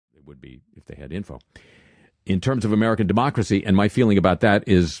would be if they had info. In terms of American democracy, and my feeling about that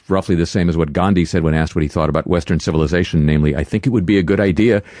is roughly the same as what Gandhi said when asked what he thought about Western civilization, namely, I think it would be a good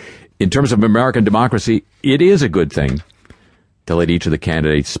idea. In terms of American democracy, it is a good thing to let each of the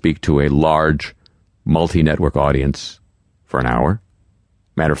candidates speak to a large, multi-network audience for an hour.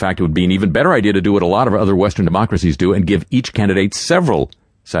 Matter of fact, it would be an even better idea to do what a lot of other Western democracies do and give each candidate several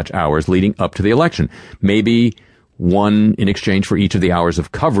such hours leading up to the election. Maybe one in exchange for each of the hours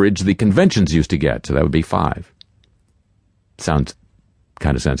of coverage the conventions used to get, so that would be 5. Sounds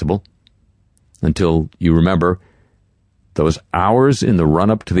kind of sensible. Until you remember, those hours in the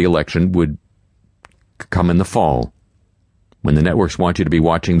run-up to the election would come in the fall, when the networks want you to be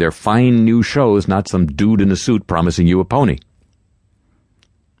watching their fine new shows, not some dude in a suit promising you a pony.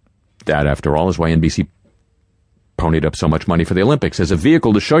 That, after all, is why NBC ponied up so much money for the Olympics, as a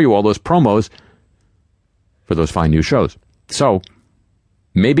vehicle to show you all those promos for those fine new shows. So,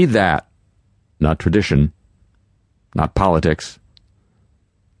 maybe that, not tradition, not politics,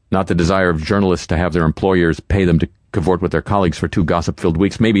 not the desire of journalists to have their employers pay them to cavort with their colleagues for 2 gossip-filled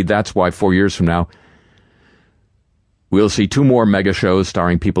weeks, maybe that's why 4 years from now, we'll see 2 more mega shows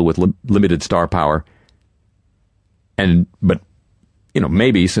starring people with limited star power. But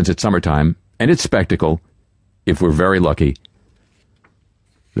maybe since it's summertime and it's spectacle, if we're very lucky,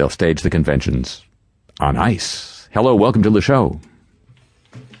 they'll stage the conventions on ice. Hello, welcome to the show.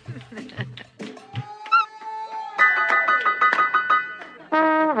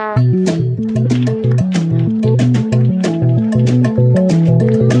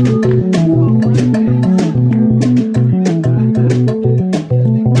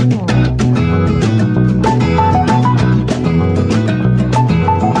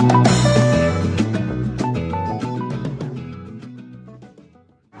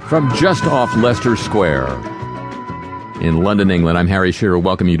 From just off Leicester Square in London, England, I'm Harry Shearer.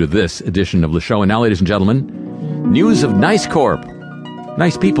 Welcome you to this edition of the show. And now, ladies and gentlemen, news of Nice Corp.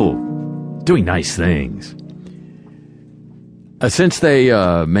 Nice people doing nice things. Since they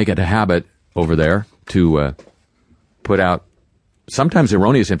make it a habit over there to put out sometimes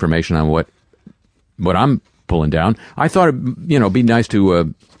erroneous information on what I'm pulling down, I thought it'd be nice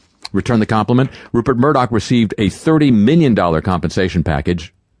to return the compliment. Rupert Murdoch received a $30 million compensation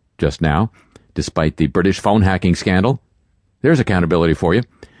package just now, despite the British phone hacking scandal. There's accountability for you.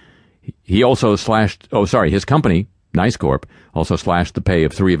 He also his company, Nice Corp, also slashed the pay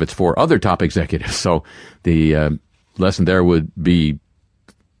of 3 of its 4 other top executives. So the lesson there would be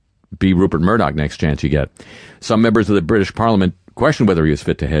Rupert Murdoch next chance you get. Some members of the British Parliament questioned whether he was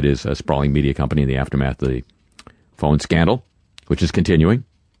fit to head his sprawling media company in the aftermath of the phone scandal, which is continuing.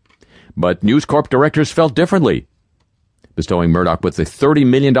 But News Corp directors felt differently, bestowing Murdoch with a $30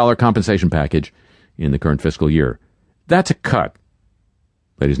 million compensation package in the current fiscal year. That's a cut,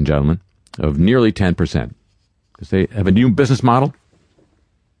 ladies and gentlemen, of nearly 10%. Because they have a new business model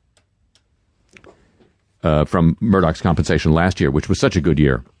from Murdoch's compensation last year, which was such a good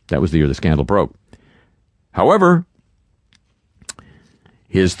year. That was the year the scandal broke. However,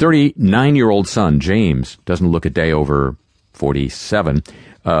 his 39-year-old son, James, doesn't look a day over 47,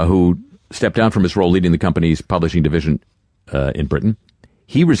 who stepped down from his role leading the company's publishing division in Britain.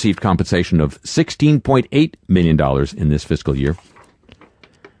 He received compensation of $16.8 million in this fiscal year.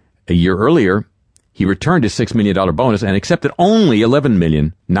 A year earlier, he returned his $6 million bonus and accepted only $11.9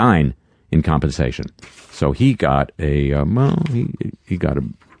 million in compensation. So he got he got a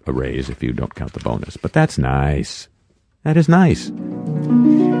raise if you don't count the bonus. But that's nice. That is nice.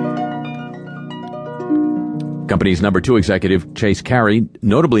 Company's number 2 executive, Chase Carey,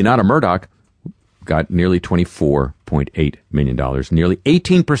 notably not a Murdoch, got nearly $24.8 million, nearly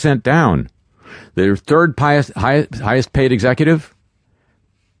 18% down. Their third highest paid executive,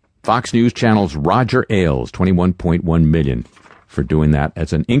 Fox News Channel's Roger Ailes, $21.1 million for doing that.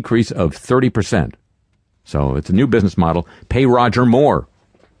 That's an increase of 30%. So it's a new business model. Pay Roger more.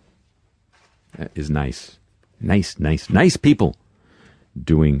 That is nice. Nice people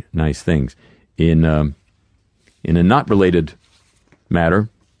doing nice things. In a not related matter,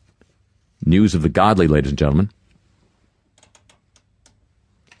 news of the godly, ladies and gentlemen.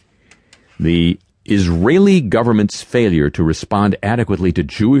 The Israeli government's failure to respond adequately to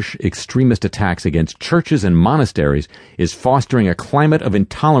Jewish extremist attacks against churches and monasteries is fostering a climate of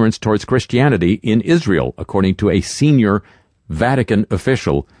intolerance towards Christianity in Israel, according to a senior Vatican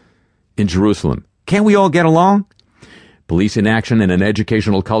official in Jerusalem. Can't we all get along? Police inaction and an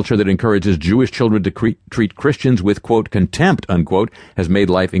educational culture that encourages Jewish children to treat Christians with, quote, contempt, unquote, has made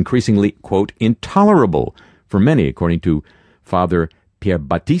life increasingly, quote, intolerable for many, according to Father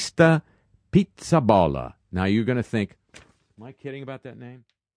Pierbattista Pizzaballa. Now you're going to think, am I kidding about that name?